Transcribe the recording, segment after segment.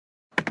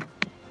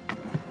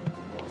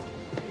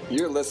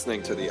You're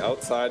listening to the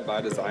Outside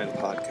by Design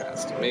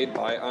podcast, made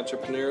by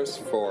entrepreneurs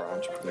for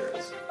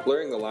entrepreneurs.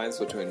 Blurring the lines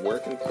between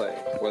work and play,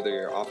 whether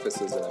your office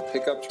is in a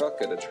pickup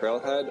truck at a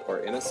trailhead or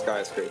in a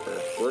skyscraper,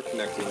 we're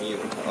connecting you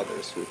to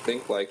others who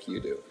think like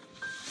you do.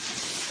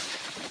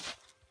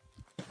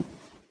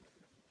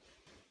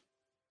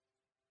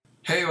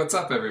 Hey, what's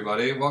up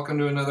everybody? Welcome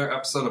to another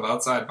episode of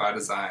Outside by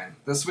Design.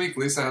 This week,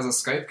 Lisa has a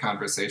Skype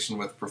conversation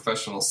with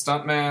professional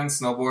stuntman,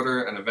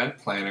 snowboarder, and event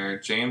planner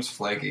James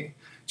Flaggy.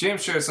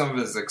 James shares some of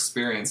his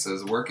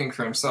experiences working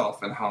for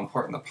himself and how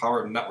important the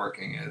power of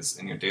networking is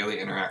in your daily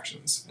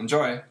interactions.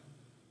 Enjoy!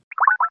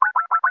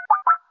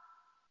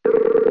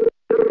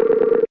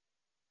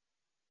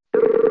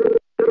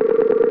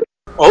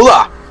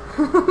 Hola!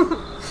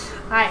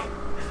 Hi.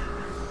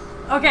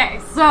 Okay,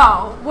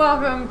 so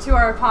welcome to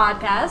our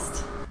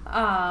podcast.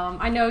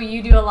 I know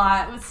you do a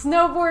lot with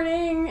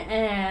snowboarding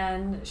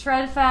and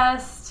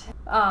Shredfest,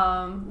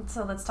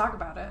 so let's talk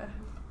about it.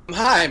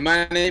 Hi,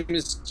 my name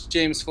is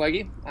James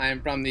Flaggy. I'm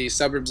from the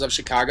suburbs of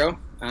Chicago.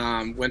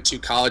 Went to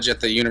college at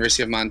the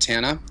University of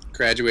Montana.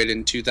 Graduated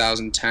in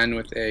 2010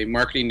 with a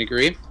marketing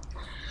degree.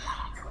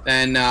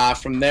 Then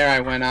from there I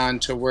went on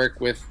to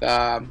work with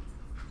the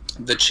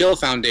Chill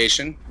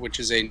Foundation, which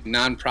is a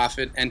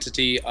nonprofit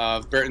entity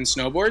of Burton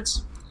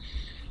Snowboards.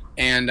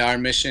 And our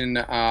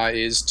mission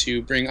is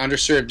to bring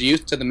underserved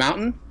youth to the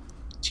mountain,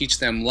 teach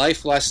them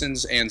life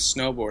lessons and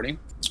snowboarding.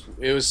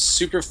 It was a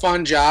super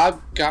fun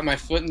job, got my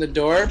foot in the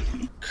door.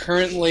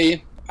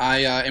 Currently, I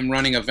am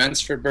running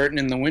events for Burton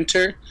in the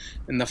winter.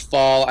 In the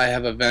fall, I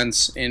have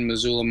events in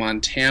Missoula,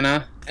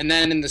 Montana. And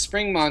then in the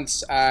spring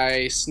months,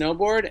 I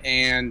snowboard,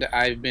 and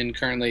I've been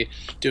currently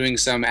doing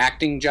some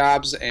acting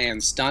jobs and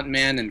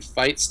stuntman and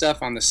fight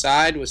stuff on the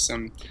side with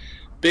some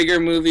bigger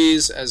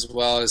movies as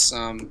well as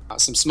some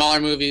smaller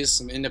movies,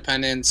 some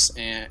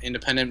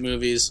independent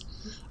movies.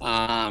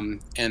 And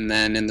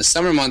then in the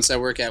summer months, I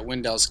work at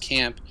Windell's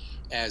Camp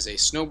as a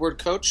snowboard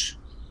coach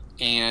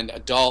and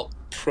adult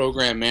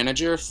program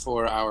manager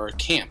for our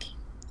camp,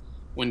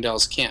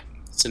 Windell's Camp.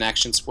 It's an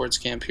action sports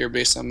camp here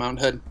based on Mount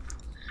Hood.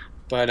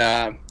 But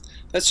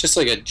that's just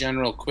like a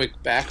general quick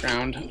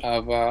background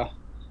of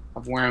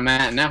where I'm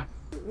at now.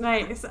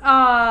 Nice.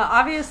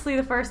 Obviously,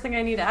 the first thing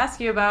I need to ask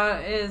you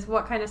about is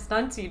what kind of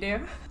stunts you do.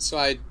 So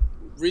I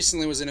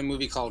recently was in a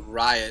movie called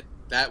Riot.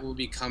 That will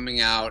be coming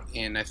out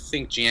in, I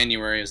think,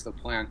 January is the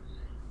plan.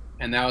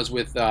 And that was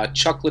with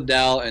Chuck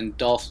Liddell and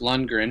Dolph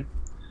Lundgren.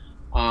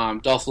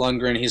 Dolph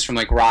Lundgren, he's from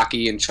like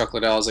Rocky, and Chuck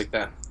Liddell is like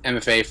the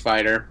MMA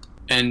fighter.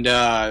 And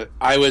I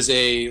was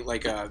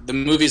the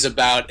movie's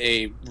about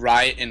a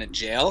riot in a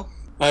jail.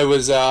 I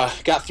was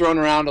got thrown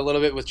around a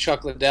little bit with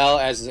Chuck Liddell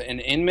as an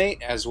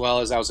inmate, as well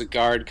as I was a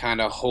guard kind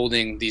of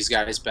holding these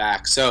guys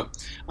back. So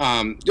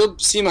you'll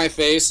see my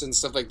face and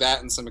stuff like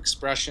that and some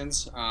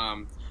expressions.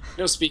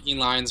 No speaking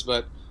lines,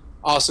 but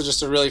also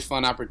just a really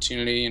fun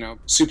opportunity,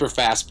 super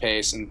fast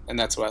pace, and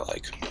that's what I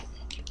like.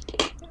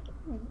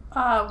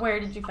 Where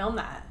did you film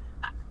that?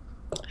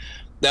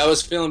 That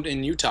was filmed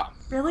in Utah.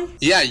 Really?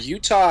 Yeah,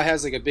 Utah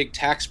has like a big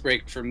tax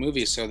break for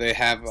movies, so they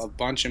have a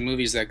bunch of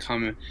movies that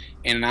come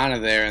in and out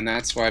of there, and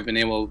that's why I've been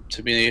able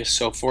to be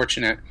so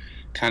fortunate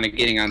kind of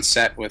getting on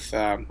set with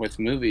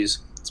movies.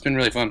 It's been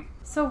really fun.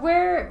 So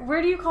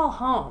where do you call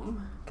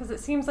home? Because it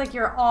seems like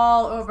you're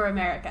all over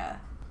America.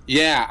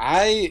 Yeah,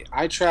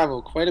 I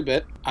travel quite a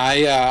bit.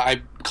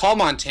 I call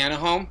Montana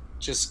home.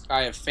 Just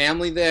I have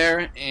family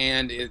there,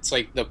 and it's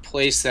like the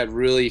place that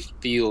really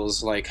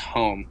feels like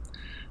home.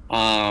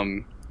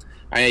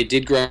 I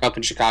did grow up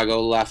in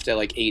Chicago, left at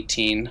like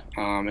 18,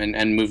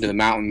 and moved to the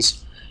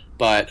mountains.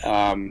 But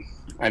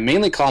I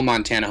mainly call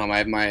Montana home. I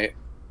have my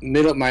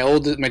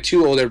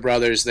two older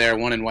brothers there,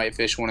 one in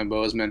Whitefish, one in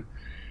Bozeman.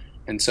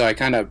 And so I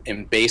kind of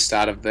am based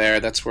out of there.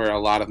 That's where a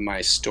lot of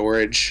my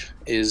storage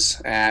is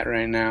at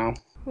right now.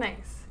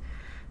 Nice.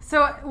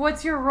 So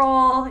what's your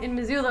role in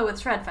Missoula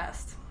with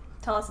Shredfest?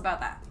 Tell us about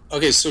that.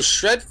 Okay, so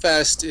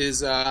Shredfest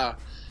is an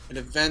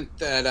event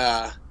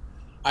that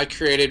I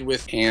created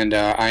with, and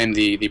I am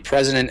the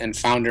president and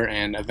founder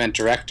and event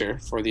director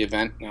for the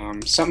event.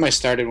 Something I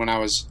started when I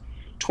was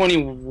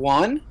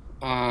 21.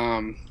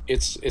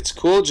 It's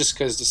cool just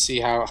because to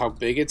see how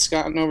big it's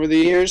gotten over the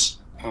years.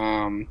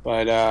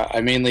 But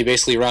I mainly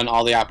basically run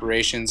all the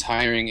operations,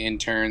 hiring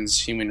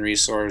interns, human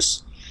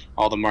resource,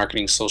 all the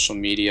marketing, social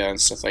media,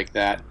 and stuff like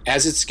that.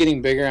 As it's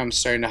getting bigger, I'm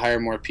starting to hire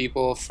more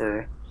people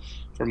for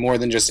more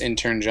than just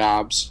intern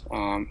jobs,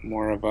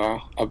 more of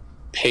a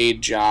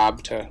paid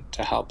job to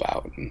help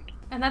out.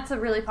 And that's a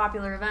really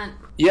popular event.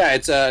 Yeah,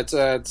 it's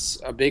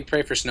a big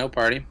Pray for Snow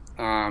party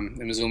in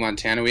Missoula,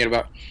 Montana. We had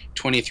about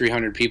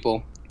 2,300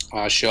 people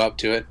show up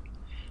to it.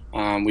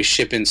 We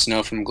ship in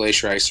snow from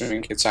Glacier Ice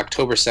Rink. It's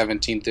October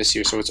 17th this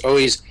year, so it's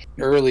always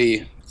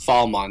early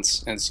fall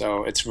months, and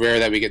so it's rare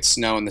that we get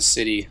snow in the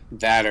city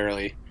that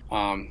early.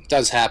 It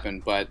does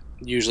happen, but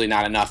usually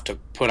not enough to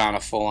put on a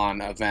full-on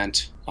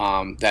event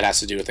that has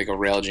to do with like a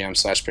rail jam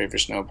 / Pray for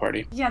Snow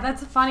party. Yeah,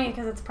 that's funny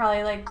because it's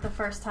probably like the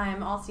first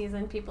time all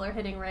season people are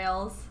hitting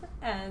rails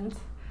and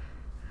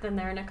then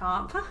they're in a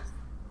comp.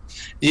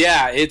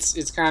 Yeah,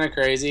 it's kind of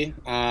crazy.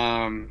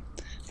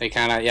 They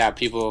kind of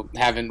people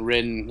haven't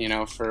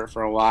ridden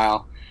for a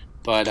while,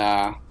 but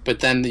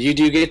then you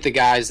do get the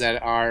guys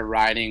that are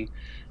riding.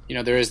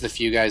 There is the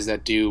few guys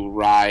that do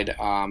ride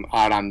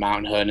out on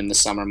Mountain Hood in the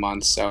summer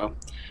months. So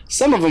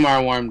some of them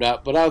are warmed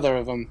up, but other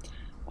of them.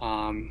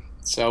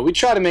 So we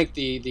try to make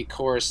the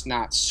course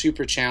not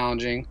super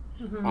challenging.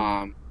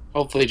 Mm-hmm.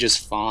 Hopefully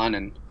just fun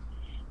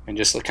and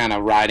just kind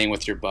of riding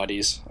with your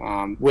buddies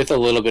with a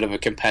little bit of a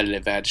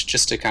competitive edge,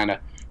 just to kind of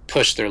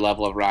push their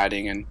level of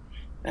riding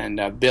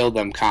and build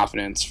them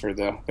confidence for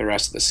the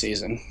rest of the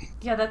season.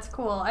 Yeah, that's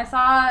cool. I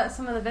saw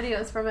some of the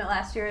videos from it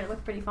last year. It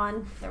looked pretty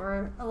fun. There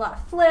were a lot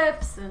of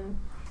flips and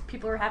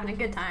people were having a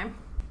good time.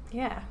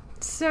 Yeah.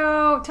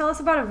 So tell us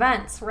about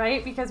events,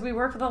 right? Because we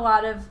work with a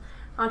lot of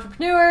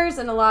entrepreneurs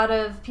and a lot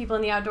of people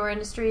in the outdoor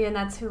industry, and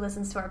that's who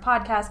listens to our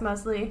podcast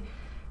mostly.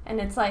 And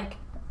it's like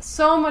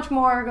so much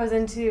more goes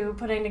into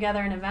putting together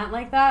an event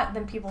like that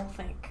than people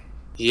think.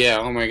 Yeah,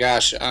 oh my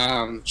gosh.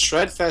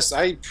 Shredfest,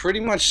 I pretty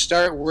much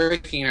start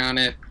working on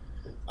it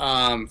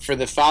for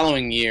the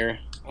following year,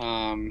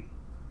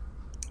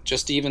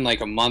 just even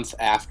like a month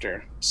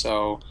after.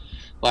 So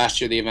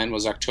last year the event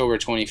was October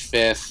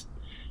 25th,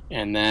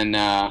 and then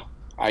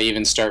I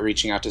even start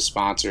reaching out to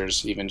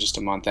sponsors even just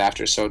a month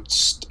after. So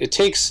it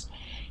takes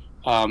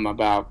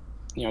about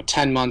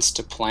 10 months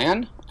to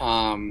plan.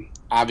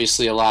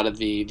 Obviously, a lot of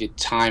the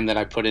time that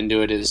I put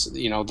into it is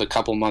the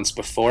couple months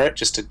before it,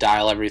 just to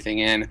dial everything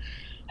in,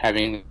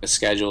 having the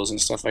schedules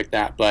and stuff like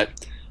that.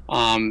 But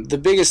the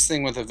biggest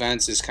thing with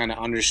events is kind of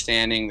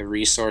understanding the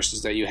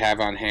resources that you have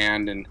on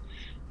hand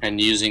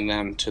and using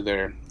them to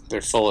their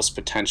fullest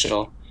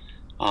potential.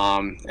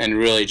 And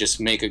really just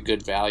make a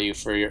good value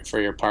for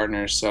your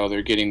partners, so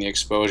they're getting the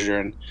exposure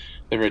and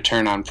the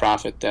return on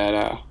profit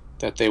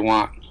that they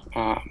want.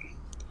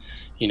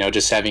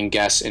 Just having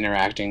guests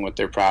interacting with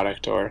their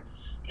product or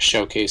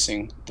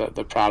showcasing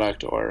the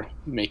product or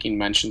making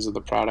mentions of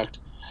the product.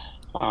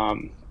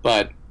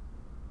 But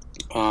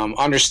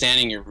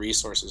understanding your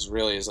resources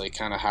really is like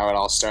kind of how it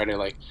all started.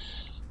 Like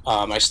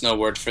I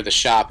snowboarded for the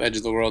shop Edge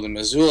of the World in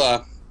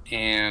Missoula,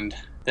 and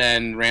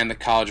then ran the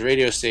college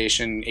radio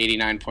station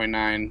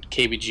 89.9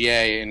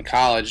 KBGA in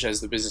college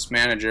as the business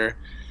manager,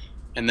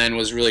 and then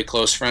was really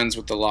close friends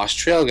with the Lost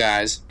Trail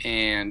guys.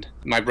 And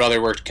my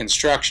brother worked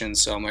construction,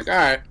 so I'm like, all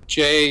right,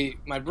 Jay,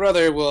 my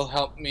brother will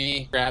help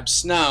me grab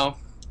snow,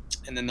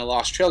 and then the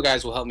Lost Trail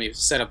guys will help me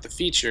set up the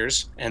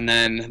features, and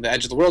then the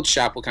Edge of the World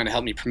shop will kind of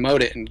help me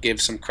promote it and give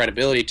some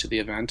credibility to the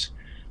event,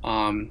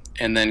 and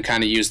then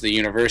kind of use the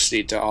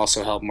university to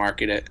also help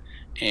market it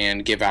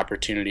and give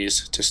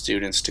opportunities to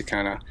students to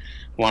kind of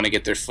want to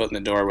get their foot in the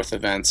door with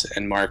events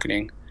and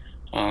marketing.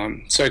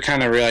 So I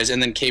kind of realized,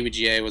 and then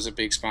KBGA was a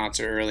big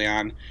sponsor early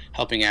on,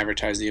 helping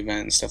advertise the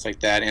event and stuff like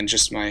that, and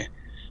just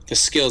the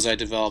skills I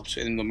developed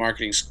in the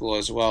marketing school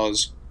as well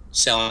as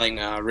selling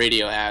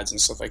radio ads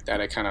and stuff like that.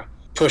 I kind of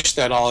pushed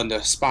that all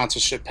into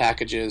sponsorship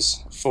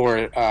packages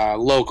for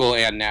local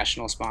and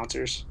national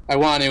sponsors. I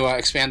want to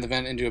expand the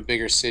event into a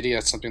bigger city.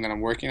 That's something that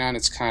I'm working on.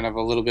 It's kind of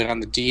a little bit on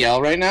the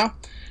DL right now,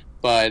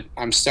 but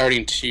I'm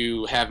starting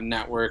to have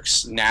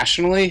networks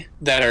nationally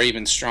that are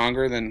even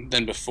stronger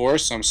than before.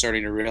 So I'm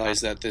starting to realize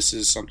that this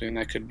is something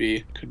that could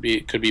be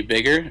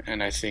bigger,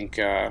 and I think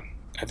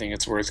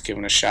it's worth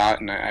giving a shot,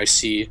 and I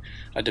see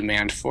a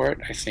demand for it.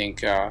 I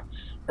think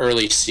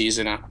early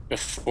season,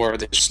 before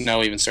the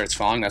snow even starts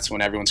falling, that's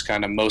when everyone's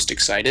kind of most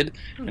excited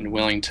and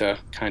willing to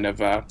kind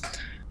of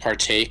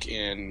partake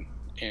in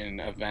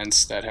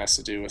events that has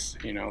to do with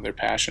their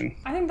passion.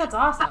 I think that's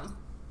awesome.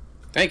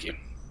 Thank you.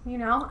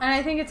 And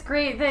I think it's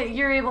great that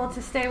you're able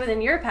to stay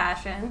within your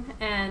passion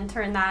and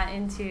turn that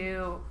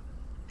into,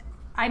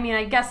 I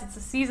guess it's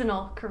a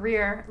seasonal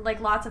career,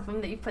 like lots of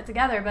them that you've put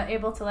together, but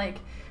able to like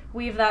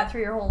weave that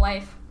through your whole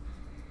life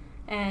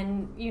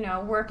and,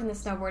 work in the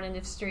snowboard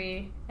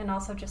industry and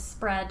also just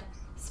spread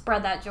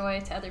that joy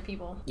to other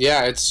people.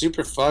 Yeah, it's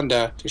super fun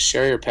to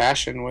share your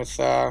passion with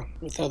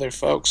other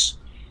folks.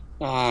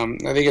 I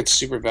think it's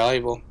super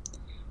valuable,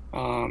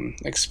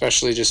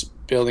 especially just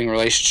building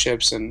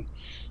relationships and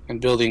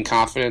building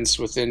confidence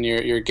within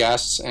your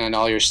guests and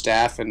all your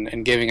staff,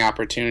 and giving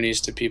opportunities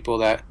to people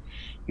that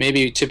maybe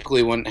you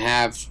typically wouldn't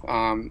have,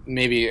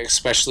 maybe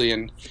especially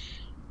in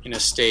a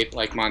state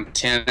like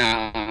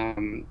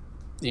Montana.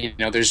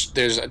 There's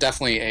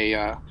definitely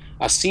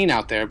a scene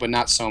out there, but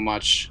not so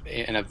much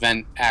an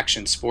event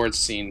action sports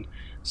scene.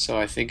 So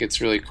I think it's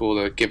really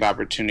cool to give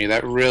opportunity.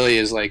 That really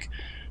is like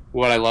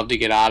what I love to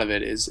get out of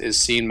it is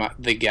seeing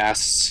the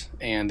guests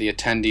and the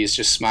attendees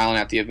just smiling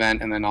at the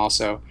event, and then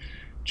also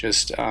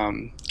just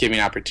giving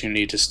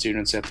opportunity to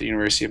students at the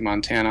University of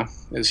Montana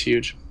is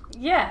huge.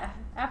 Yeah,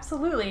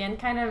 absolutely, and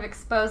kind of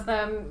expose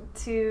them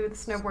to the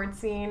snowboard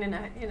scene in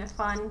a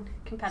fun,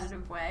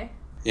 competitive way.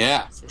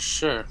 Yeah, for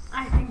sure.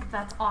 I think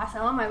that's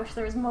awesome. I wish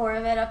there was more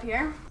of it up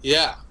here.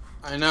 Yeah,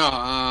 I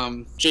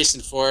know.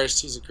 Jason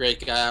Forrest, he's a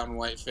great guy out in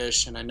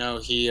Whitefish, and I know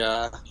he's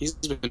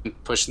been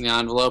pushing the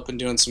envelope and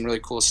doing some really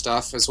cool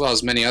stuff, as well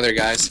as many other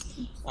guys.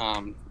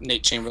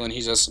 Nate Chamberlain,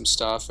 he does some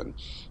stuff, and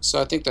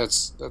so I think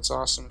that's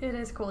awesome. It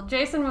is cool.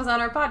 Jason was on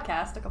our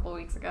podcast a couple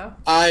weeks ago.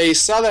 I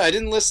saw that. I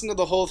didn't listen to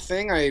the whole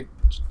thing. I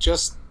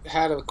just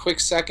had a quick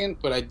second,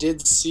 but I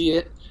did see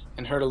it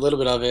and heard a little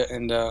bit of it,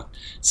 and it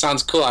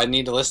sounds cool. I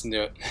need to listen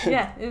to it.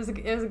 Yeah, it was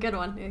a good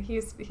one.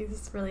 He's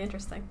really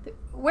interesting.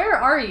 Where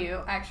are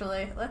you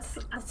actually? Let's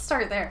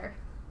start there.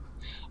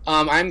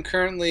 I'm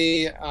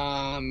currently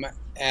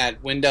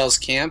at Wendell's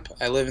camp.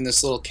 I live in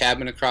this little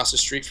cabin across the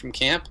street from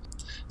camp.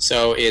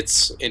 So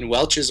it's in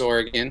Welches,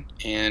 Oregon,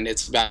 and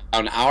it's about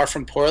an hour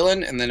from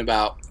Portland, and then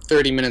about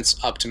 30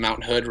 minutes up to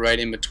Mount Hood, right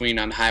in between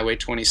on Highway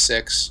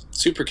 26.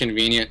 Super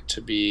convenient to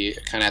be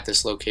kind of at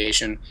this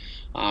location.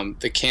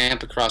 The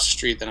camp across the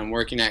street that I'm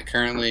working at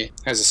currently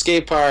has a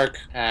skate park,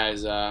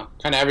 has kind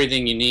of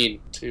everything you need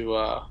to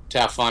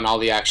have fun, all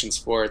the action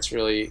sports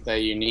really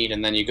that you need,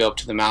 and then you go up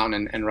to the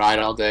mountain and ride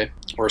all day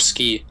or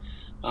ski.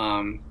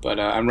 But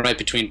I'm right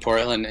between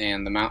Portland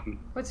and the mountain.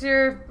 What's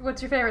your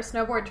favorite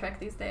snowboard trick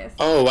these days?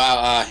 Oh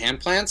wow, hand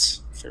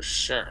plants for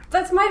sure.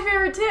 That's my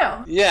favorite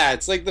too. Yeah,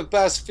 it's like the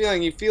best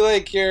feeling. You feel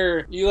like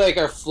you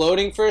are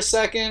floating for a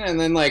second, and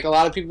then like a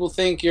lot of people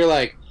think you're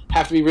like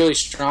have to be really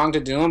strong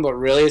to do them, but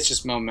really it's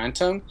just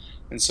momentum.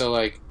 And so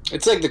like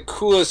it's like the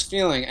coolest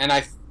feeling, and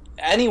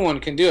anyone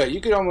can do it.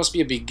 You could almost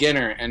be a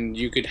beginner and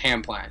you could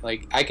hand plant.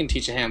 Like I can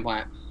teach a hand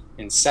plant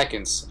in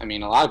seconds. I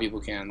mean, a lot of people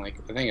can. Like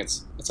I think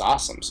it's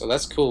awesome. So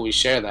that's cool. We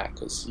share that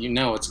because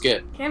it's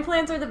good. Hand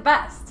plants are the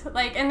best.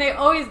 Like, and they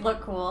always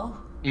look cool.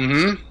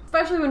 Mm-hmm.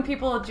 Especially when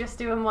people just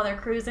do them while they're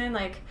cruising,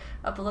 like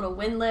up a little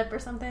wind lip or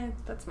something.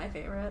 That's my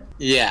favorite.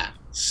 Yeah,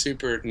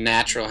 super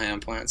natural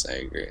hand plants. I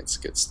agree. It's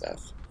good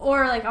stuff.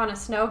 Or like on a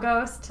snow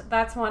ghost.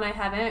 That's one I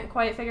haven't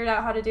quite figured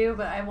out how to do,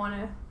 but I want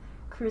to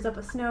cruise up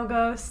a snow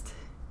ghost,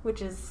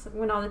 which is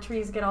when all the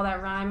trees get all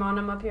that rime on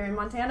them up here in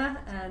Montana.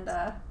 And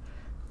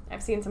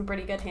I've seen some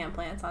pretty good hand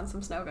plants on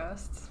some snow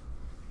ghosts.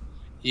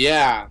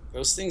 Yeah,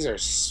 those things are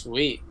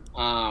sweet.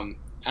 I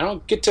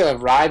don't get to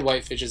ride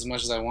Whitefish as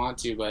much as I want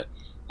to, but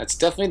that's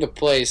definitely the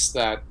place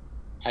that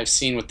I've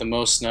seen with the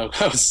most snow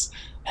ghosts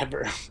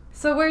ever.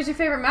 So where's your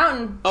favorite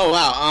mountain? Oh,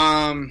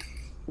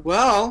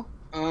 wow.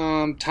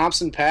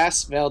 Thompson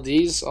Pass,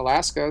 Valdez,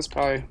 Alaska is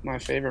probably my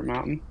favorite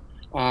mountain.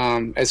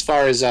 As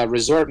far as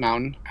resort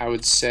mountain, I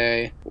would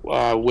say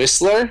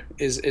Whistler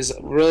is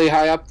really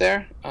high up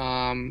there.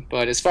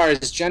 But as far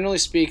as generally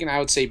speaking, I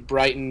would say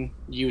Brighton,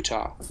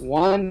 Utah.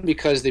 One,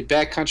 because the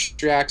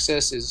backcountry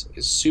access is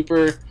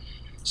super,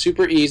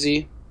 super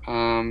easy.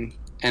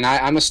 And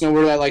I'm a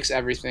snowboarder that likes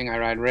everything. I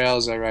ride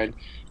rails, I ride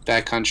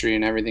backcountry,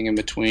 and everything in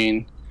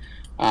between.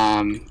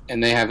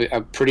 And they have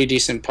a pretty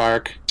decent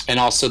park. And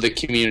also the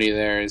community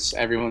there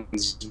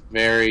everyone's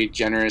very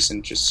generous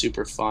and just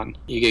super fun.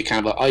 You get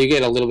you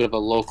get a little bit of a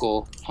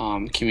local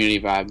community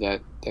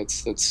vibe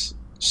that's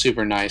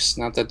super nice.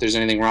 Not that there's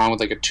anything wrong with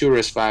like a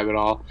tourist vibe at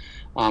all.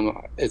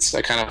 It's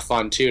kind of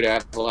fun too to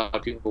have a lot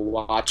of people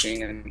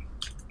watching and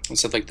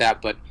stuff like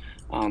that. But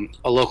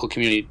a local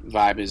community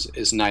vibe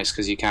is nice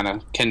because you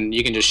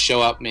can just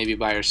show up maybe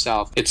by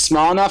yourself. It's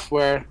small enough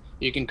where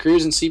you can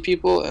cruise and see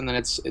people, and then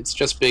it's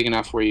just big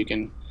enough where you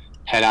can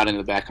head out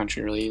into the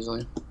backcountry really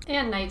easily.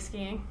 And night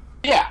skiing.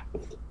 Yeah,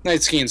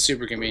 night skiing is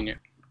super convenient.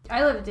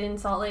 I lived in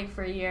Salt Lake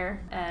for a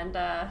year, and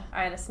I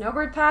had a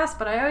snowbird pass,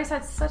 but I always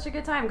had such a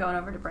good time going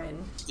over to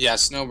Brighton. Yeah,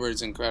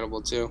 snowbird's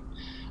incredible too.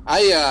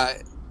 I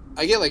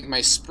get like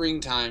my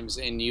spring times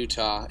in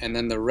Utah, and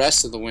then the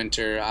rest of the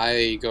winter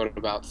I go to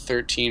about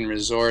 13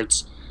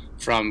 resorts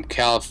from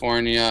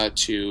California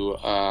to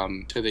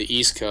the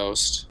East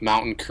Coast,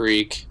 Mountain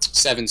Creek,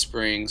 Seven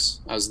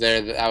Springs. I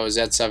was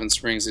at Seven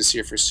Springs this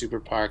year for Super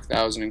Park.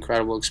 That was an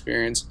incredible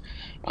experience.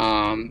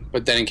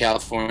 But then in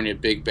California,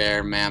 Big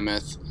Bear,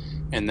 Mammoth,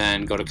 and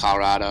then go to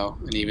Colorado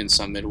and even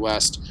some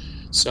Midwest.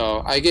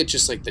 So I get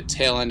just like the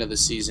tail end of the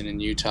season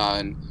in Utah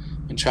and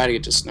try to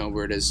get to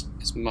snowbird as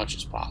much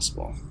as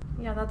possible.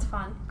 Yeah, that's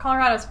fun.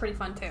 Colorado's pretty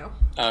fun too.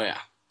 Oh yeah,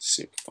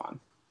 super fun.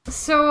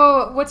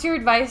 So what's your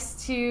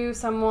advice to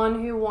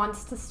someone who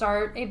wants to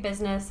start a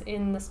business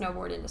in the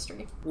snowboard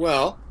industry?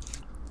 Well,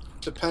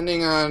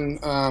 depending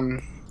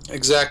on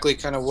exactly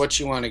kind of what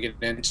you want to get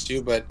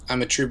into, but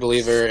I'm a true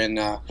believer in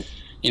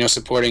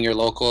supporting your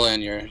local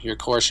and your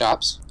core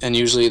shops, and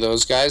usually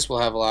those guys will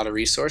have a lot of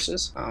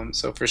resources.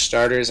 So for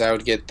starters, I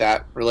would get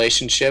that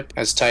relationship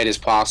as tight as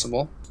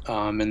possible.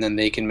 And then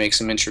they can make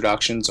some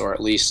introductions or at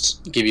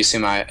least give you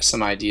some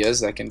ideas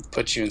that can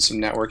put you in some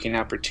networking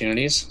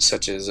opportunities,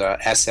 such as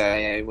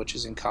SIA, which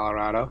is in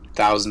Colorado.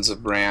 Thousands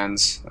of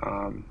brands.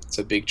 It's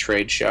a big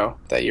trade show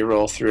that you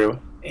roll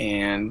through,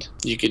 and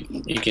you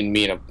can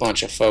meet a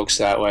bunch of folks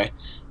that way.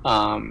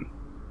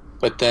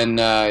 But then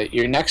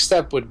your next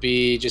step would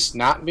be just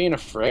not being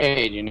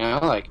afraid,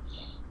 like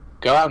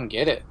go out and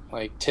get it.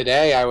 Like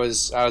today I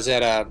was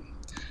at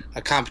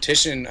a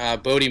competition.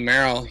 Bodie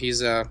Merrill,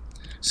 he's a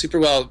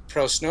super well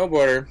pro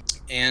snowboarder,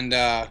 and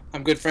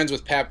I'm good friends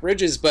with Pat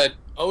Bridges, but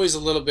always a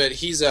little bit.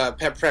 He's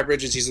Pat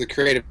Bridges. He's the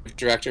creative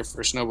director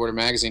for Snowboarder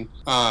Magazine.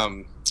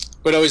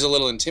 But always a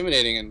little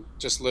intimidating. And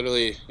just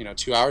literally,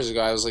 2 hours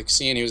ago, I was like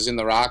seeing he was in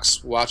the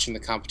rocks watching the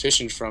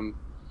competition from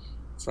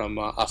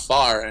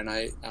afar, and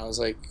I was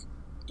like,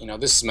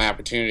 this is my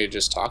opportunity to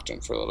just talk to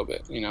him for a little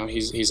bit.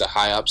 He's a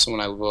high up,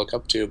 someone I look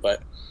up to,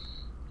 but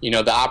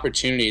the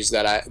opportunities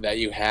that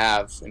you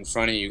have in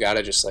front of you, got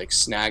to just like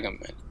snag them.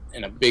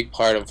 And a big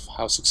part of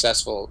how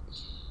successful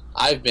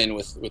I've been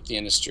with the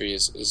industry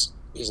is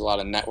a lot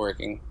of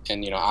networking,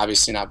 and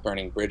obviously not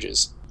burning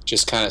bridges,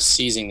 just kind of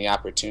seizing the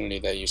opportunity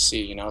that you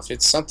see. If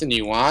it's something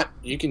you want,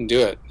 you can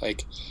do it.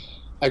 Like,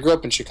 I grew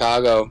up in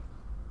Chicago,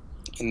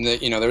 and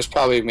there was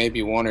probably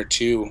maybe one or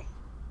two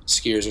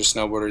skiers or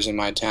snowboarders in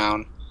my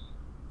town,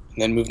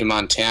 and then moved to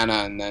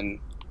Montana, and then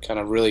kind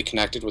of really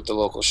connected with the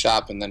local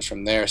shop, and then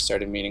from there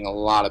started meeting a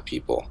lot of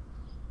people,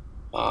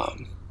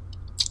 and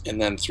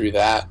then through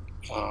that,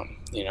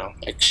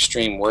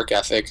 extreme work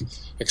ethic,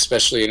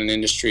 especially in an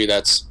industry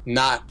that's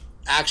not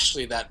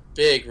actually that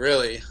big,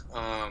 really.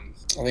 I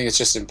think it's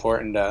just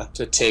important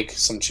to take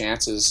some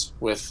chances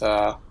with,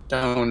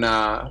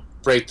 don't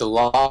break the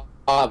law,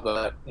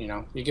 but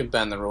you can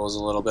bend the rules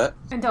a little bit.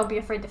 And don't be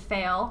afraid to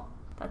fail.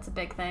 That's a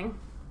big thing.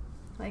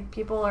 Like,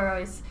 people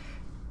always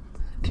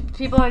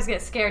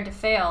get scared to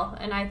fail,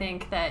 and I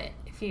think that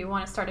if you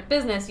want to start a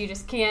business, you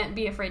just can't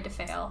be afraid to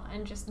fail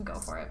and just go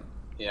for it.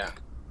 Yeah,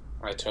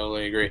 I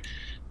totally agree.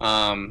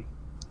 I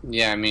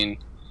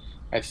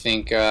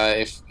think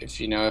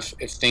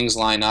if things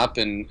line up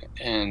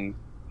and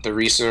the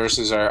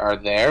resources are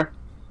there,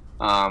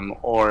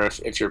 or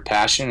if you're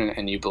passionate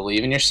and you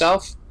believe in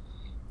yourself,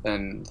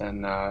 then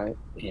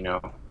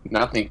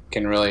nothing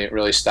can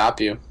really stop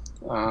you.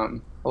 A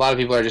lot of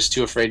people are just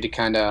too afraid to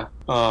kind of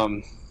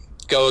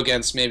go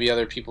against maybe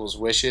other people's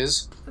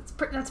wishes.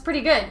 That's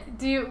pretty good.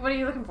 What are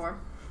you looking for?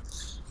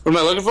 What am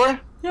I looking for?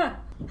 Yeah.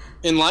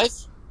 In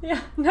life?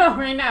 Yeah. No,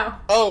 right now.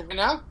 Oh, right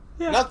now?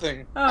 Yeah.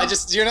 Nothing. Oh.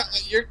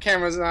 Your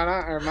camera's not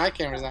on, or my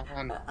camera's not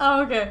on.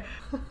 Oh, okay.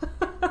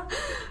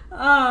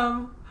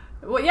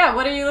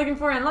 What are you looking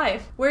for in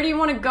life? Where do you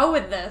want to go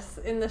with this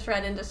in the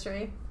shred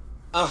industry?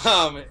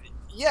 I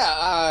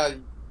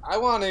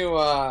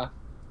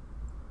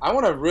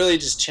want to really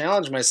just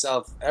challenge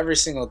myself every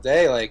single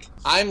day. Like,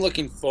 I'm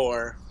looking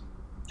for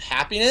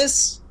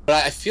happiness,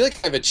 but I feel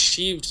like I've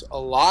achieved a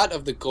lot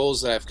of the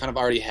goals that I've kind of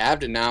already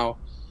had, and now,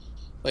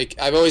 like,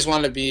 I've always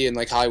wanted to be in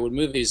like Hollywood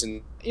movies,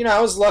 and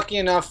I was lucky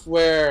enough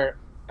where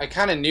I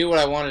kind of knew what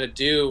I wanted to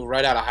do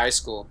right out of high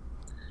school,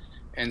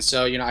 and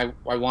so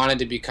I wanted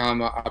to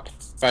become a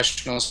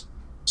professional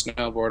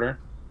snowboarder.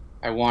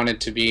 I wanted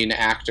to be an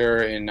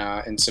actor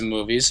in some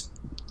movies,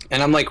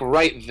 and I'm like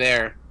right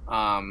there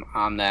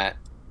on the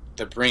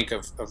brink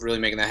of really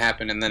making that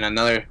happen. And then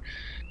another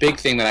big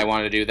thing that I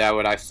wanted to do, that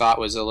what I thought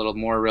was a little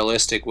more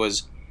realistic,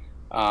 was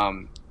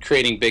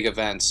creating big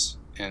events.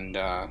 And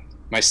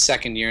my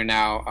second year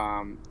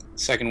now,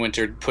 second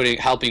winter, putting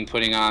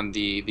on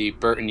the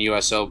Burton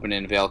U.S. Open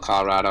in Vail,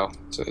 Colorado.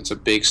 So it's a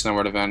big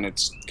snowboard event.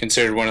 It's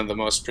considered one of the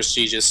most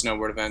prestigious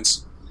snowboard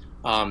events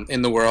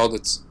in the world.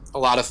 It's a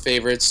lot of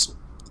favorites.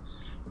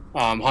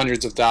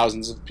 Hundreds of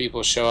thousands of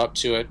people show up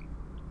to it.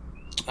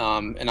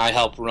 And I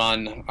help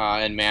run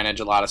and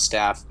manage a lot of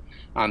staff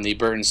on the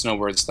Burton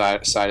Snowboard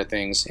side of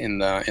things in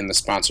the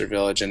sponsor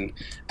village and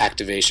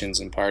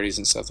activations and parties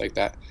and stuff like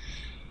that.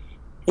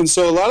 And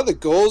so a lot of the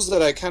goals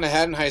that I kind of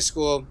had in high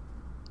school,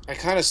 I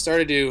kind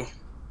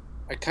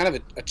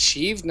of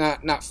achieved,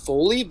 not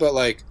fully, but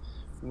like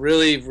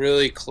really,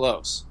 really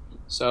close.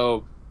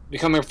 So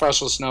becoming a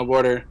professional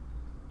snowboarder,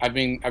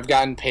 I've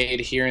gotten paid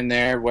here and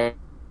there, whether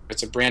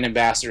it's a brand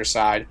ambassador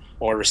side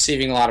or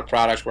receiving a lot of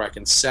product where I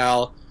can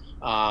sell,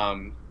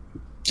 and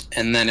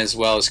then as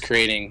well as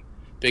creating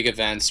big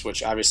events,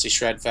 which obviously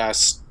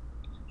Shredfest,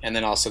 and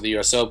then also the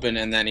U.S. Open,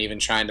 and then even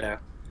trying to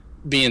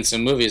be in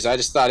some movies. I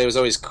just thought it was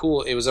always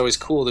cool. It was always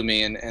cool to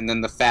me, and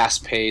then the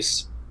fast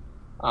pace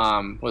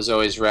was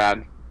always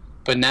rad.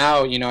 But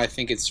now, I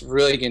think it's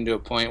really getting to a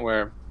point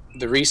where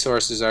the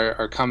resources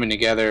are coming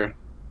together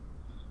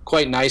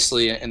quite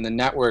nicely, and the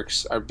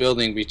networks are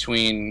building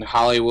between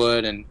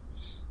Hollywood and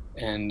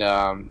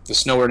the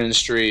snowboard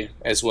industry,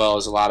 as well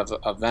as a lot of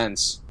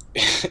events.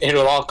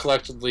 It'll all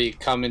collectively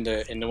come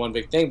into one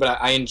big thing, but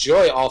I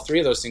enjoy all three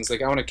of those things.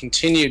 Like, I want to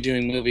continue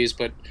doing movies,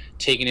 but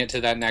taking it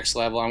to that next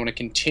level. I want to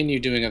continue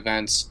doing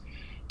events,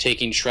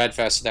 taking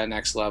Shredfest to that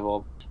next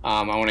level.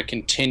 I want to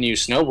continue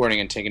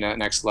snowboarding and taking it to that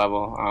next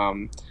level.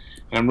 And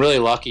I'm really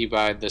lucky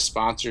by the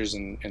sponsors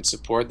and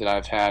support that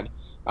I've had,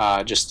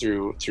 just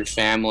through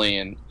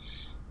family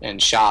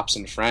and shops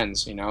and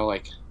friends.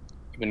 Like,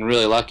 I've been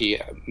really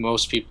lucky.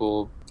 Most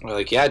people are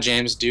like, "Yeah,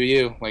 James, do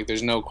you?" Like,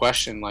 there's no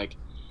question. Like,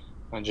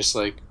 I'm just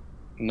like,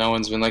 no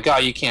one's been like, "Oh,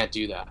 you can't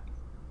do that."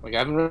 Like, I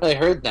haven't really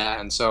heard that,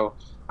 and so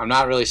I'm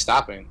not really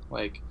stopping.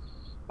 Like,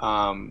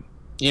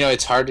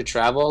 it's hard to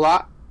travel a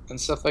lot and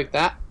stuff like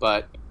that,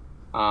 but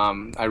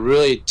I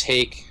really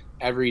take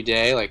every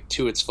day like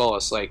to its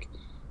fullest. Like,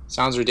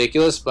 sounds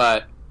ridiculous,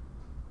 but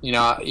you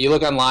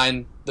look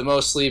online, the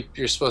most sleep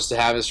you're supposed to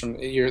have is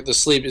the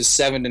sleep is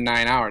 7 to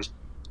 9 hours.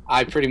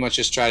 I pretty much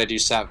just try to do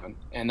 7,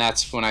 and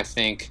that's when I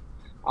think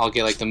I'll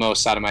get like the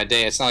most out of my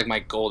day. It's not like my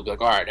goal to be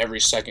like, all right, every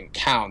second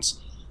counts.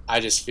 I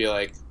just feel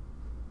like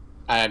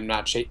I'm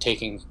not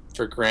taking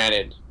for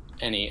granted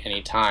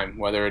any time,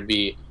 whether it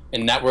be a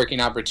networking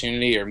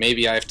opportunity or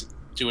maybe I have to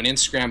do an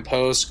Instagram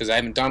post because I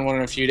haven't done one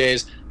in a few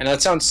days. I know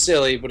it sounds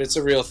silly, but it's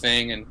a real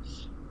thing, and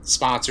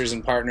sponsors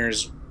and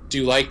partners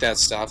do like that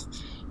stuff.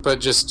 But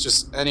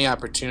just any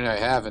opportunity I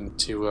have and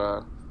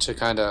to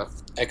kind of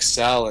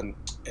excel and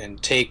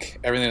take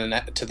everything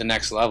to the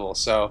next level.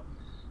 So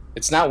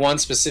it's not one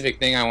specific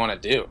thing I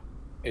want to do.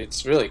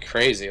 It's really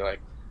crazy. Like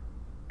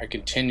I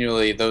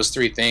continually, those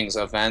 3 things: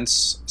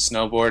 events,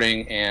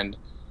 snowboarding, and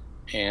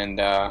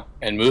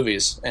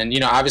movies.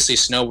 And obviously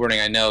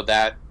snowboarding, I know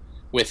that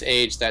with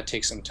age that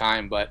takes some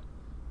time, but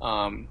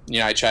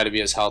I try to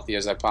be as healthy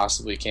as I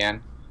possibly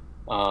can.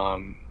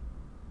 Here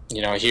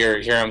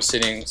I'm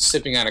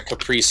sipping on a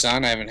Capri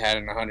Sun I haven't had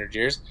in 100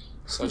 years.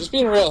 So just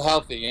being real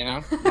healthy,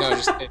 and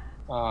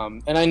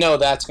I know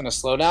that's going to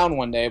slow down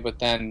one day, but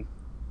then,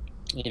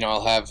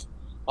 I'll have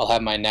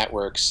my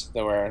networks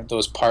where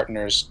those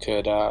partners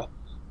could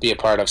be a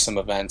part of some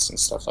events and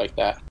stuff like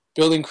that.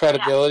 Building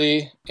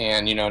credibility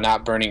and,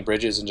 not burning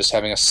bridges and just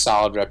having a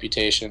solid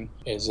reputation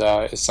is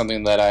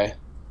something that I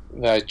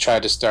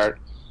tried to start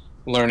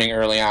learning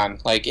early on.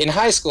 Like in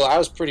high school, I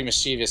was pretty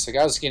mischievous. Like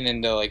I was getting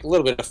into like a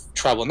little bit of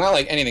trouble, not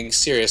like anything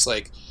serious,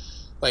 like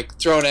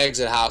throwing eggs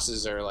at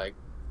houses or like,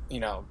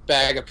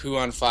 bag of poo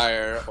on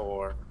fire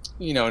or,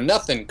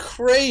 nothing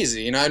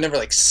crazy. I never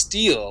like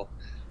steal,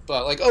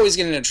 but like always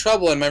getting into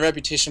trouble. And my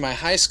reputation in my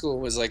high school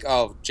was like,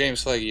 oh,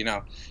 James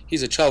Fleggy,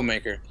 he's a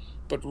troublemaker.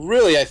 But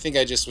really, I think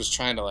I just was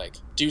trying to like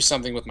do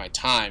something with my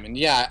time. And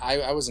yeah,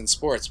 I was in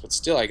sports, but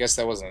still, I guess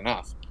that wasn't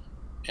enough.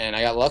 And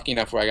I got lucky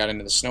enough where I got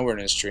into the snowboard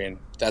industry, and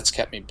that's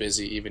kept me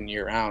busy even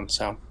year-round.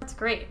 So that's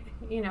great,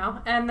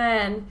 And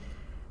then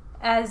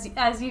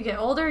as you get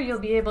older, you'll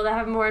be able to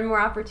have more and more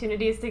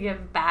opportunities to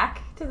give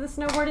back to the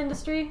snowboard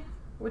industry,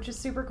 which is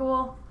super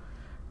cool.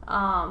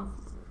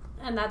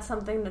 And that's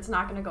something that's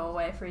not going to go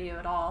away for you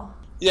at all.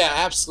 Yeah,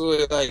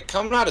 absolutely. Like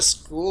coming out of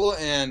school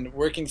and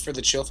working for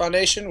the Chill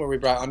Foundation, where we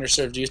brought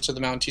underserved youth to the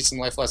mountain, teaching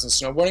life lessons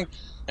snowboarding,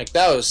 like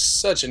that was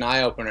such an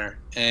eye opener.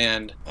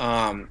 And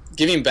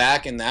giving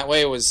back in that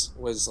way was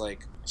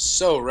like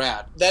so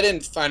rad. That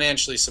didn't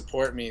financially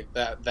support me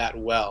that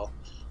well.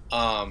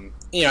 I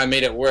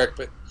made it work,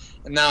 but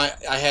now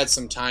I had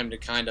some time to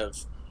kind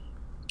of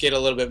get a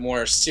little bit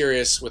more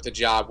serious with a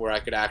job where I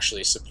could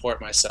actually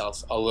support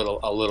myself a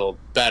little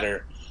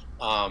better.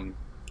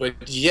 But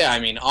yeah,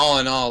 all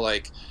in all,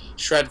 like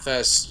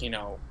Shredfest,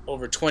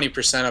 over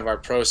 20% of our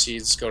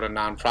proceeds go to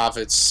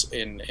nonprofits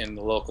in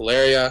the local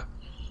area,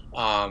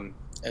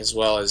 as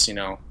well as,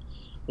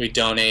 we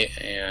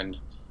donate and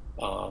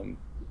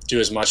do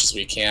as much as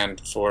we can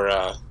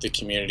for the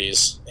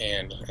communities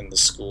and the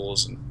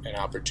schools and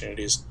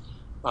opportunities.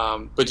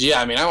 But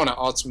yeah, I want to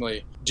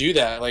ultimately do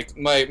that. Like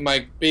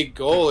my big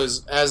goal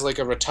is as like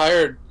a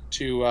retired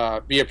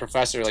to be a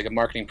professor, like a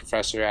marketing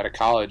professor at a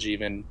college,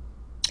 even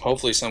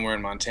hopefully somewhere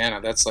in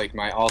Montana. That's like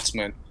my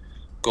ultimate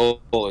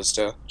goal, is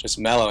to just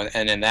mellow.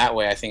 And in that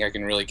way, I think I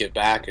can really get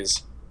back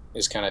is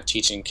kind of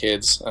teaching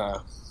kids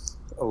a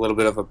little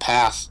bit of a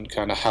path and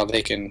kind of how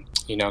they can,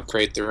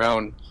 create their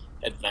own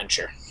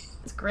adventure.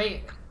 That's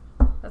great.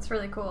 That's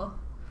really cool.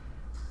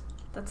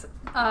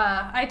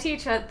 I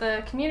teach at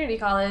the community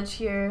college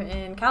here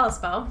in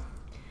Kalispell,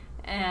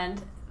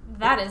 and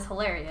that is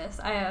hilarious.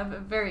 I have a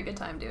very good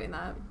time doing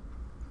that.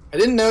 I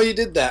didn't know you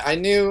did that. I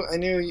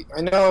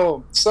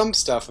know some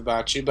stuff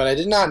about you, but I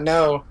did not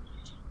know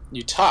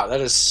you taught. That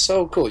is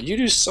so cool. You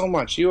do so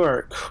much. You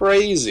are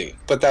crazy,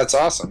 but that's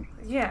awesome.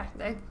 Yeah,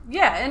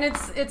 and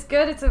it's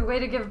good. It's a way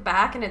to give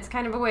back, and it's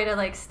kind of a way to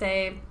like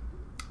stay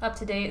up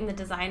to date in the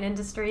design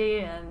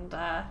industry, and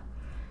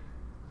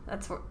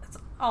that's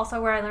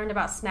also where I learned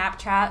about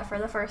Snapchat for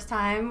the first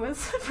time,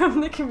 was from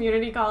the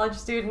community college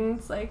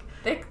students. Like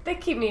they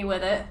keep me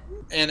with it.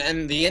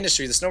 And the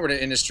industry, the snowboard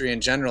industry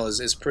in general,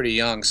 is pretty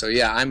young. So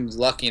yeah, I'm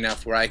lucky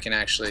enough where I can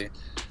actually,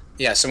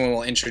 someone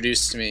will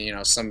introduce to me,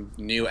 some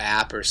new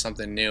app or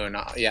something new, and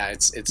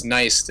it's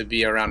nice to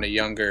be around a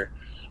younger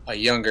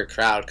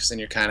crowd, because then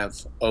you're kind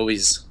of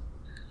always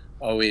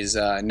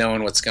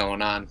knowing what's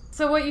going on.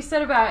 So what you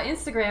said about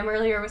Instagram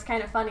earlier was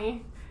kind of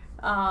funny.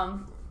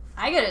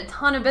 I get a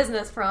ton of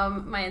business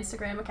from my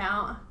Instagram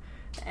account,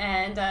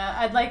 and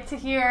I'd like to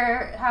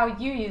hear how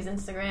you use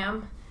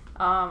Instagram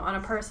on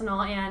a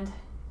personal and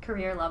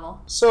career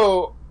level.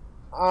 So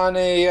on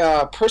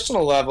a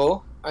personal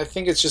level, I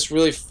think it's just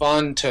really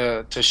fun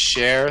to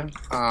share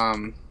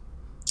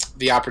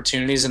the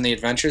opportunities and the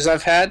adventures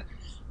I've had,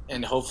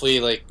 and hopefully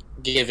like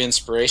give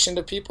inspiration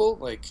to people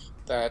like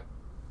that,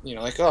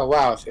 like, oh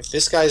wow, if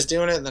this guy's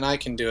doing it, then I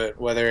can do it.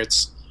 Whether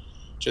it's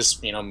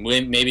just,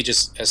 maybe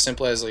just as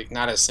simple as, like,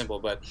 not as simple,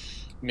 but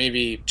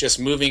maybe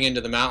just moving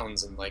into the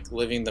mountains and like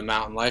living the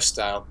mountain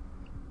lifestyle,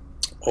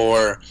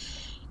 or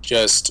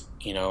just,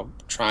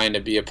 trying to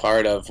be a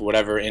part of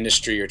whatever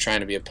industry you're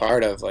trying to be a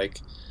part of. Like,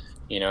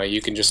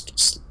 You can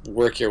just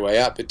work your way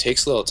up. It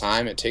takes a little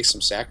time. It takes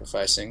some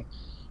sacrificing,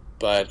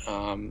 but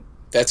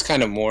that's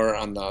kind of more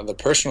on the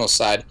personal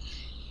side.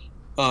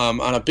 On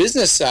a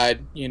business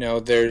side,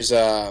 there's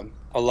a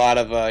lot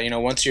of,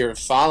 once your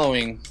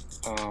following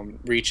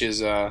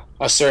reaches a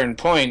certain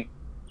point,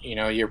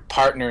 your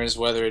partners,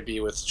 whether it be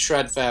with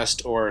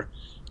Shredfest or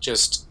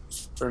just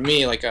for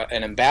me, like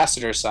an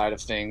ambassador side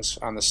of things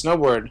on the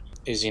snowboard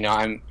is,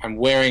 I'm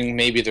wearing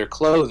maybe their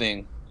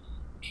clothing,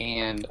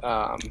 and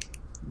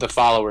the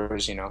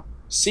followers,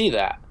 see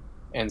that.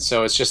 And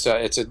so it's just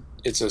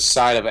it's a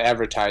side of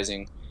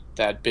advertising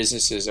that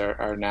businesses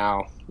are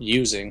now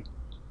using,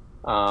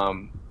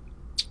 that,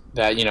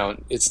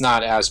 it's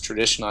not as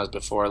traditional as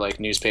before, like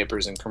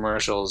newspapers and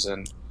commercials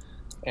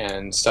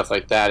and stuff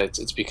like that.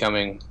 It's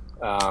becoming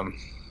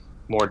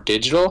more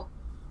digital,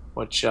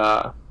 which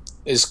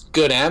is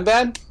good and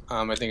bad.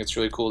 I think it's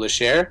really cool to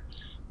share,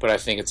 but I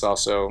think it's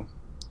also,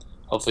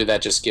 hopefully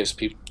that just gives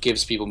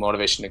people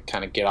motivation to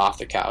kind of get off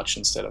the couch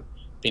instead of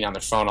being on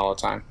their phone all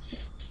the time.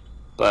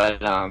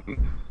 But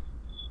on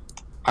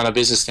a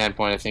business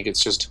standpoint, I think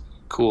it's just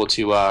cool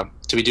to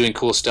be doing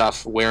cool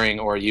stuff, wearing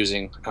or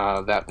using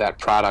that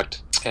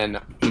product,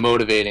 and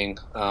motivating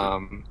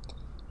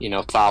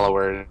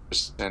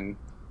followers and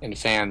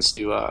fans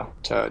to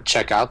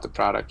check out the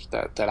product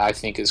that I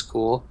think is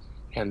cool,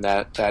 and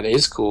that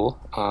is cool,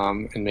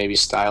 and maybe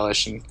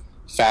stylish and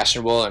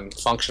fashionable and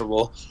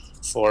functional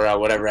for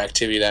whatever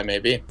activity that may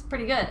be.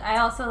 Pretty good. I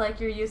also like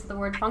your use of the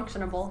word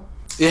functionable.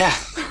 Yeah,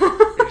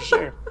 for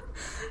sure.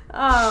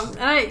 And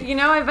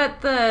I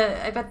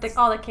bet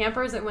all the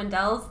campers at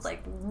Wendell's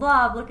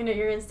love looking at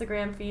your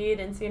Instagram feed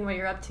and seeing what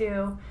you're up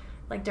to,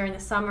 like during the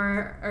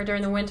summer or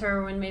during the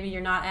winter when maybe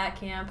you're not at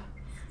camp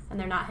and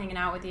they're not hanging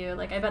out with you.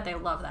 I bet they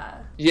love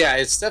that. Yeah,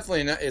 it's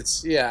definitely not.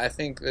 I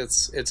think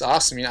it's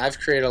awesome. I've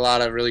created a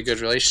lot of really good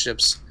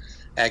relationships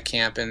at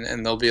camp,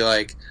 and they'll be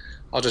like,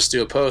 I'll just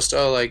do a post,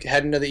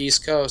 heading to the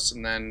East Coast,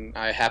 and then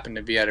I happen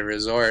to be at a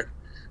resort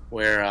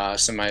where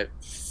some of my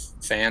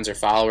fans or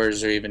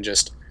followers or even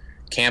just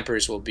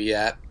campers will be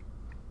at,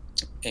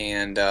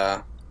 and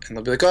they'll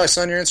be like, I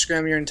saw on your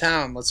Instagram you're in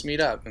town, let's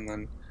meet up. And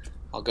then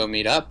I'll go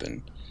meet up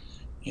and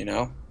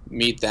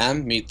meet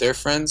them, meet their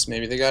friends.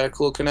 Maybe they got a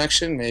cool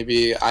connection,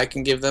 maybe I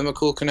can give them a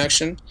cool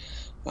connection.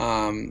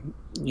 Another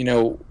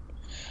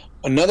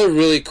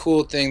really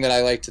cool thing that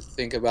I like to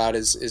think about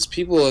is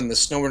people in the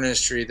snowboard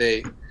industry,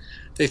 they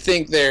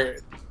think they're,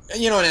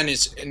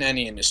 in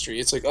any industry,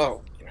 it's like,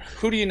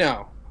 who do you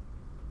know?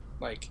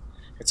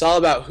 It's all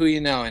about who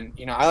you know, and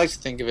I like to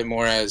think of it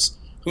more as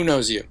who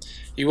knows you.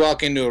 You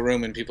walk into a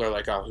room and people are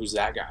like, oh, who's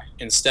that guy?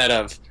 Instead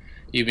of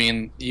you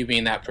being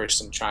that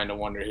person trying to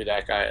wonder who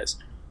that guy is.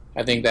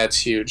 I think that's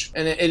huge,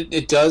 and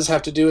it does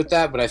have to do with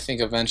that. But I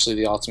think eventually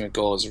the ultimate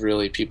goal is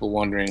really people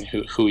wondering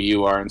who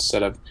you are,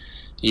 instead of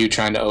you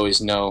trying to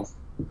always know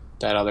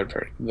that other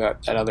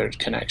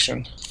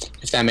connection.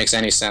 If that makes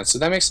any sense. Does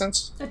that make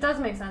sense? It does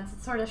make sense.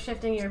 It's sort of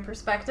shifting your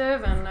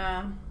perspective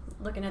and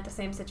looking at the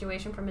same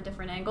situation from a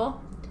different angle.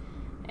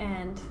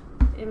 And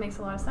it makes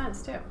a lot of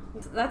sense too.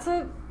 That's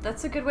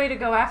a good way to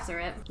go after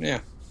it. Yeah.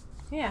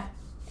 Yeah.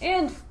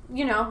 And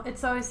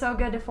it's always so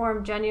good to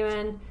form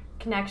genuine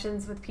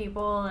connections with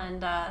people,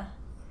 and I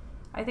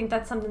think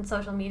that's something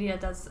social media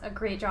does a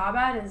great job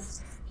at,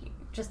 is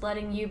just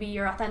letting you be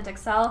your authentic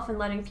self and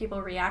letting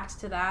people react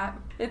to that.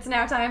 It's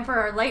now time for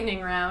our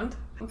lightning round.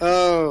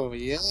 Oh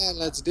yeah,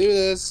 let's do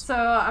this. So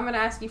I'm going to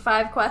ask you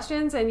 5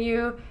 questions and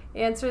you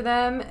answer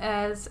them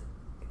as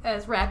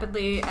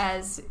rapidly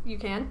as you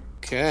can.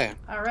 Okay.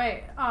 All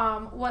right.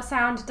 What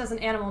sound does an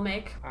animal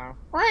make?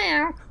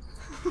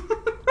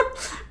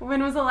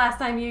 When was the last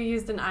time you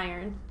used an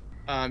iron?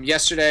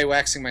 Yesterday,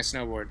 waxing my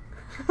snowboard.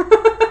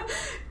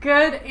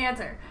 Good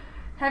answer.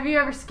 Have you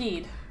ever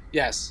skied?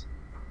 Yes.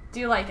 Do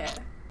you like it?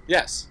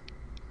 Yes.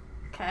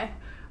 Okay.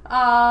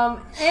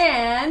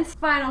 And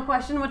final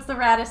question, what's the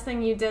raddest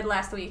thing you did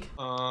last week?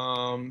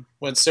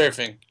 Went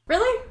surfing.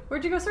 Really?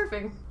 Where'd you go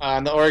surfing?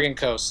 On the Oregon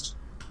coast.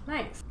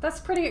 Nice. That's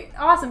pretty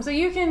awesome. So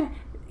you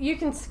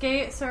can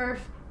skate,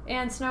 surf,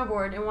 and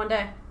snowboard in one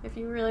day if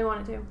you really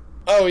wanted to.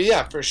 Oh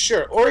yeah, for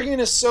sure. Oregon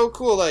is so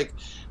cool.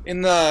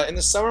 In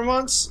the summer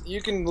months,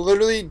 you can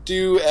literally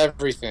do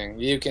everything.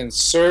 You can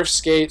surf,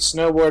 skate,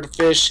 snowboard,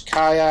 fish,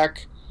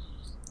 kayak,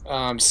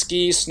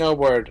 ski,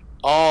 snowboard,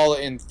 all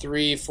in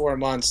 3-4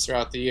 months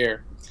throughout the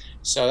year.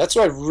 So that's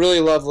why I really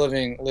love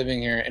living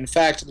here. In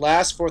fact,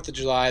 last 4th of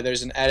July,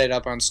 there's an edit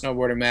up on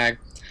Snowboarder Mag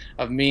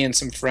of me and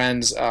some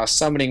friends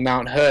summiting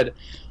Mount Hood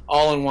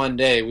all in one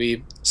day.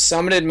 We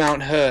summited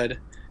Mount Hood,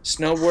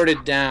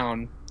 snowboarded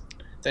down,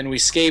 then we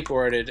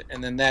skateboarded,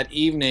 and then that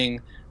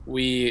evening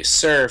we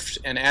surfed,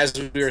 and as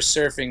we were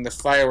surfing, the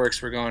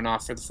fireworks were going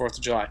off for the 4th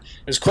of July.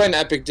 It was quite an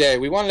epic day.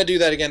 We wanted to do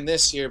that again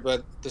this year,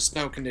 but the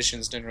snow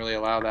conditions didn't really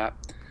allow that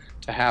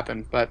to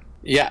happen. But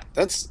yeah,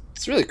 it's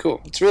really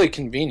cool. It's really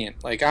convenient.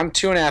 I'm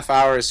 2.5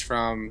 hours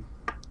from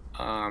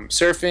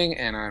surfing,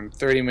 and I'm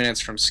 30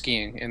 minutes from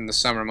skiing in the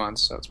summer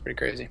months, so it's pretty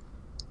crazy.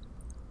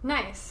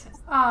 Nice.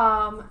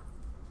 Awesome.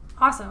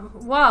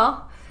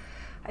 Well,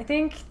 I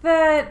think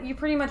that you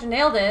pretty much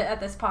nailed it at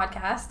this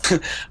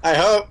podcast. I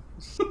hope.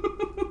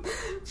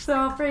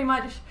 So pretty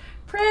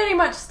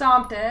much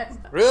stomped it.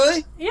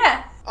 Really?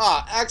 Yeah.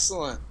 Ah,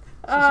 excellent.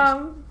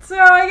 So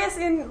I guess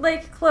in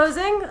like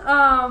closing,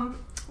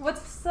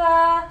 what's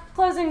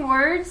closing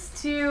words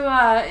to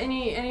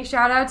any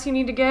shout outs you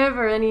need to give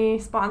or any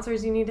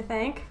sponsors you need to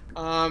thank?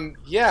 Cole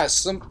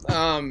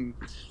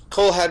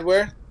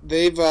Headwear.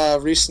 They've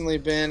recently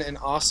been an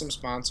awesome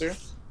sponsor.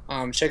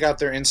 Check out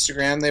their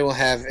Instagram. They will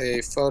have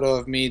a photo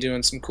of me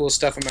doing some cool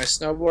stuff on my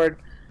snowboard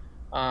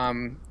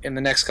in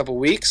the next couple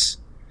weeks.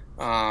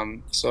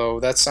 So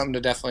that's something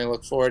to definitely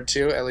look forward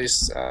to, at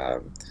least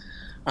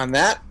on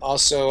that.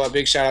 Also, a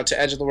big shout out to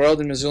Edge of the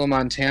World in Missoula,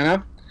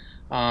 Montana.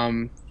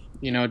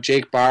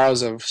 Jake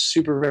Barrow's a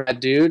super rad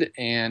dude,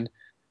 and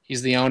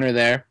he's the owner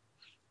there.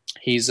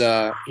 He's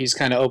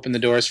kind of opened the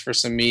doors for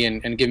me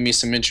and given me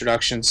some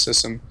introductions to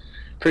some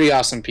pretty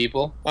awesome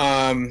people,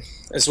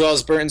 as well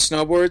as Burton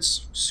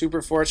Snowboards.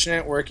 Super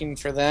fortunate working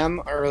for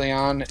them early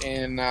on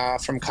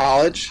from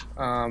college.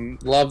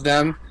 Love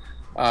them.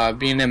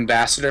 Being an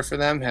ambassador for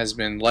them has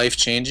been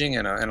life-changing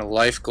and a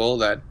life goal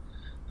that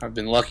I've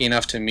been lucky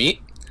enough to meet.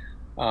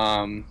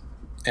 And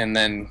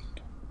then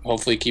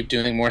hopefully keep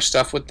doing more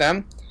stuff with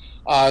them.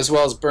 As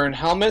well as Burn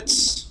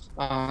Helmets,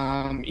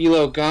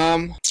 Elo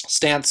Gum,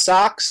 Stance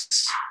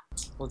Socks.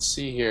 Let's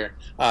see here.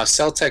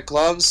 Celtec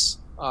Gloves,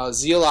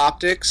 Zeal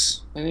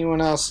Optics.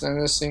 Anyone else I'm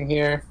missing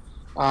here?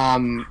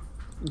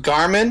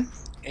 Garmin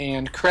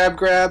and Crab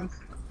Grab.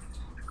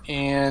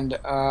 And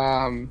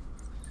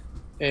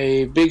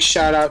a big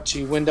shout out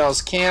to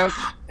Windell's Camp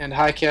and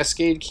High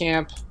Cascade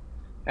Camp,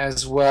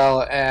 as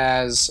well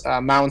as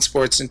Mountain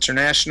Sports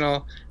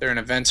International. They're an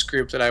events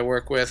group that I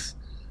work with,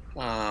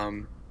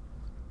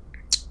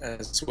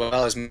 as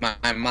well as my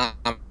mom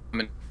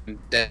and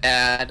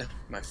dad,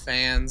 my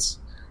fans,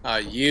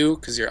 you,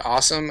 because you're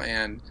awesome,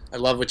 and I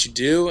love what you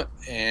do,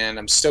 and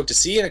I'm stoked to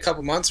see you in a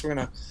couple months. We're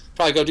going to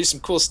probably go do some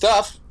cool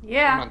stuff in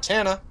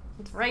Montana.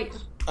 That's right.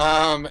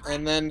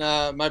 And then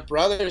my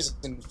brothers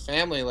and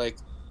family, like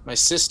my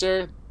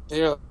sister,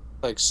 they're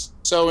like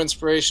so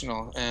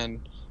inspirational, and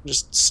I'm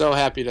just so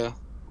happy to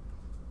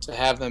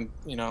have them,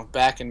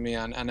 backing me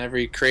on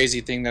every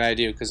crazy thing that I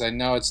do, because I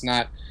know it's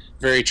not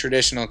very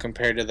traditional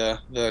compared to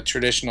the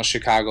traditional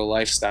Chicago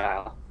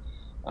lifestyle.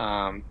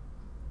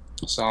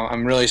 So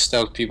I'm really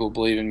stoked people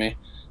believe in me.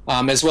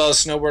 As well as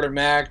Snowboarder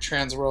Mag,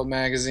 Trans World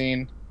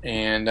Magazine,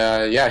 and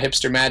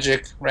Hipster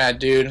Magic, rad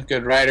dude,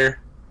 good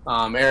writer.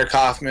 Eric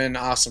Hoffman,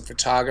 awesome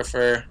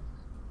photographer.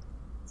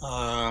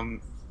 I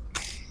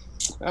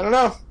don't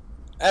know.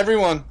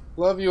 Everyone,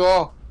 love you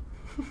all.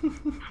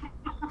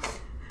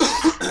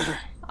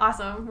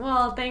 Awesome.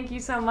 Well, thank you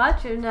so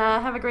much, and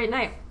have a great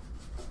night.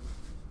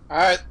 All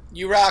right,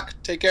 you rock.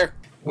 Take care.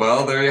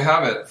 Well, there you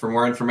have it. For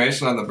more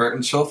information on the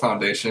Burton Chill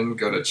Foundation,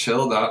 go to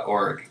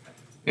chill.org.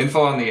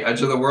 Info on the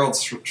Edge of the World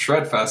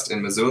Shredfest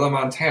in Missoula,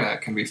 Montana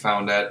can be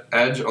found at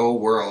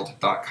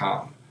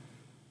edgeoworld.com.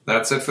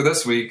 That's it for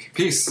this week.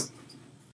 Peace.